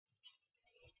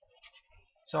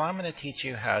So I'm going to teach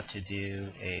you how to do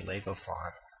a Lego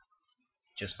font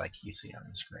just like you see on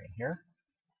the screen here.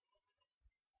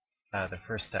 The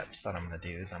first steps that I'm going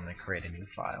to do is I'm going to create a new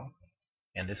file,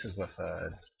 and this is with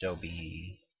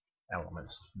Adobe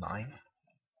Elements 9.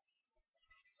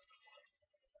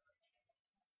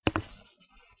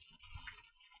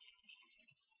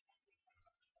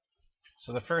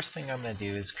 So the first thing I'm going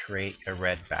to do is create a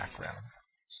red background.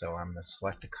 So I'm going to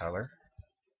select a color,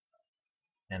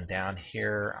 and down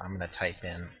here I'm going to type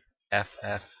in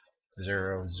FF0000.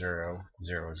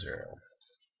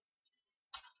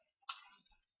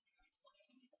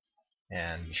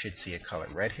 And you should see a color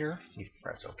red here. You can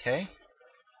press OK.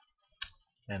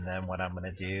 And then what I'm going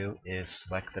to do is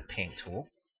select the paint tool,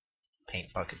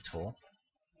 paint bucket tool,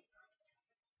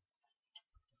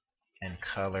 and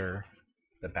color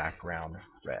the background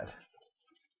red.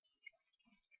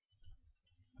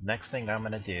 Next thing I'm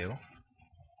going to do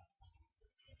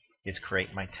is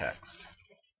create my text.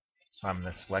 So I'm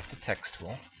going to select the text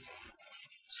tool,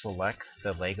 select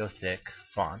the Lego Thick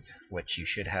font, which you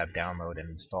should have downloaded and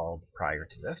installed prior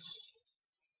to this.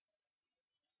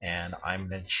 And I'm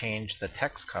going to change the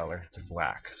text color to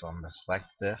black. So I'm going to select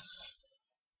this,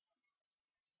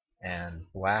 and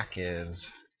black is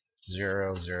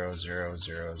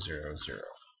 000000.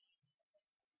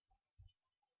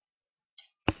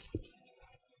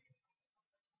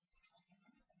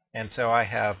 And so I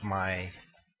have my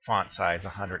font size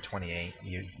 128.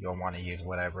 You'll want to use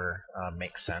whatever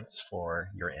makes sense for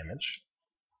your image.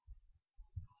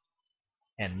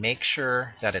 And make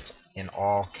sure that it's in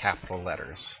all capital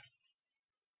letters,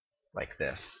 like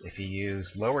this. If you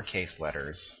use lowercase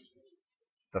letters,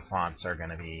 the fonts are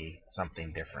going to be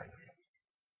something different.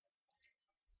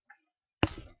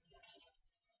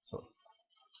 So,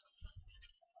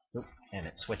 and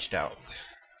it switched out.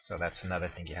 So that's another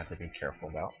thing you have to be careful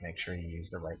about. Make sure you use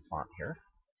the right font here.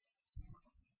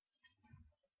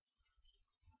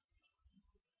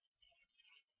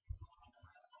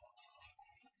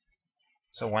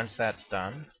 So once that's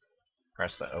done,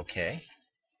 press the OK.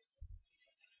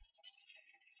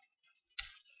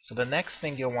 So the next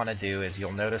thing you'll want to do is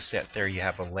you'll notice that there you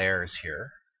have a layers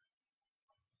here.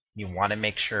 You want to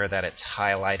make sure that it's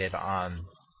highlighted on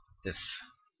this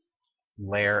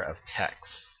layer of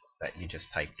text that you just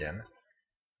typed in.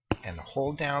 And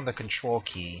hold down the Control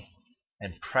key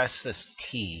and press this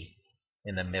T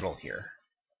in the middle here.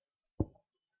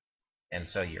 And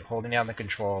so you're holding down the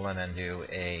Control and then do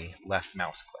a left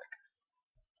mouse click.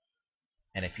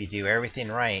 And if you do everything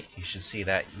right, you should see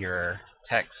that your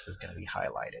text is going to be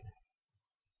highlighted.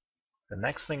 The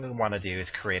next thing we want to do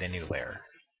is create a new layer.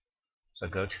 So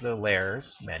go to the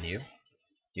Layers menu,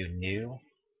 do New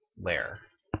Layer,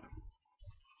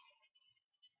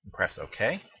 and press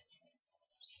OK.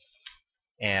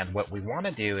 And what we want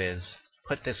to do is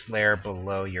put this layer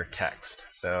below your text.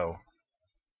 So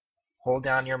hold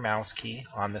down your mouse key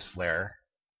on this layer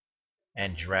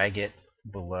and drag it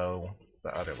below the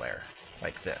other layer,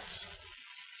 like this.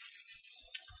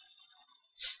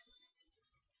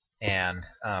 And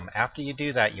after you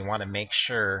do that, you want to make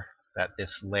sure that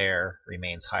this layer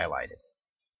remains highlighted.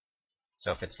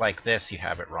 So if it's like this, you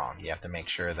have it wrong. You have to make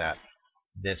sure that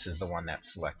this is the one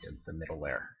that's selected, the middle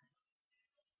layer.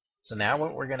 So now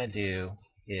what we're going to do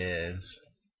is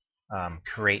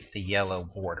create the yellow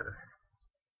border.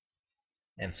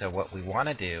 And so what we want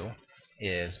to do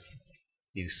is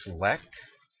do Select,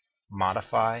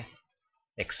 Modify,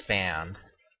 Expand,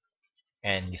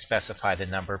 and you specify the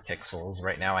number of pixels.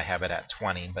 Right now I have it at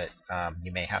 20, but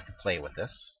you may have to play with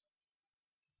this.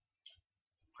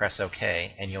 Press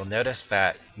OK, and you'll notice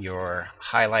that your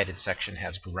highlighted section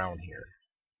has grown here.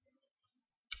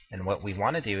 And what we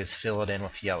want to do is fill it in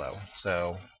with yellow.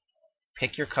 So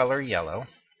pick your color yellow.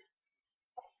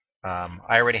 I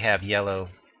already have yellow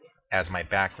as my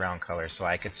background color, so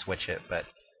I could switch it, but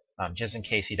just in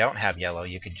case you don't have yellow,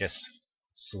 you could just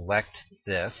select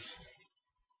this,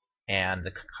 and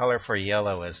the color for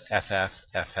yellow is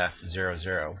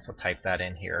FFFF00. So type that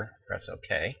in here, press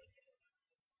OK.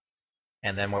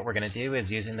 And then what we're going to do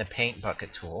is, using the paint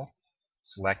bucket tool,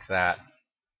 select that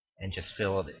and just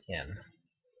fill it in.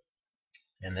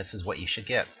 And this is what you should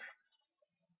get.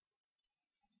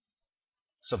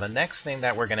 So the next thing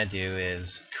that we're going to do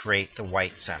is create the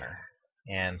white center.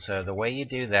 And so the way you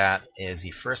do that is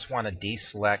you first want to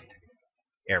deselect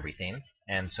everything.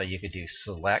 And so you could do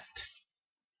Select,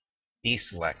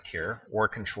 Deselect here, or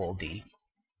Control D.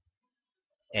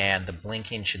 And the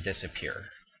blinking should disappear.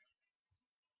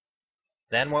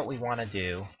 Then what we want to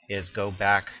do is go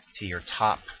back to your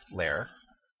top layer.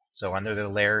 So under the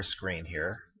Layers screen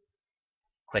here,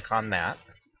 click on that.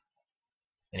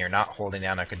 and you're not holding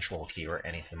down a control key or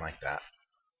anything like that.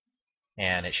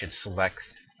 And it should select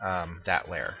that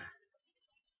layer.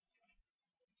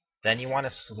 Then you want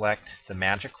to select the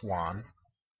magic wand,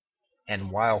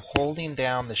 and while holding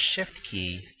down the shift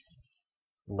key,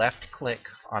 left click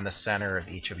on the center of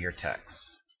each of your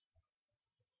texts,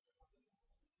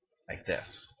 like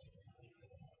this.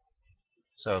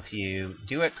 So if you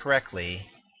do it correctly,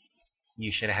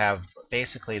 you should have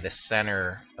basically the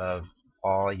center of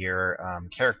all your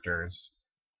characters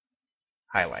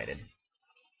highlighted.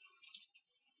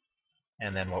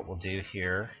 And then what we'll do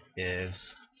here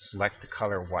is select the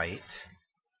color white,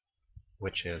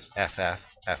 which is FF,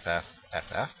 FF,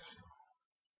 FF,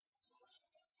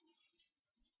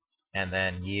 and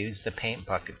then use the paint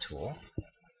bucket tool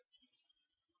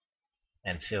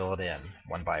and fill it in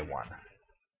one by one.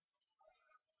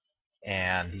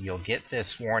 And you'll get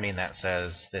this warning that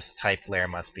says this type layer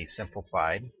must be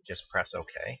simplified. Just press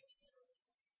OK.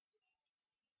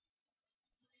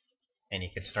 And you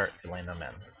can start filling them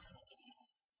in.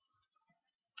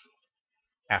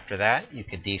 After that, you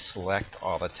could deselect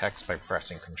all the text by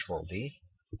pressing Ctrl D,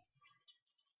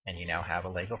 and you now have a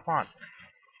Lego font.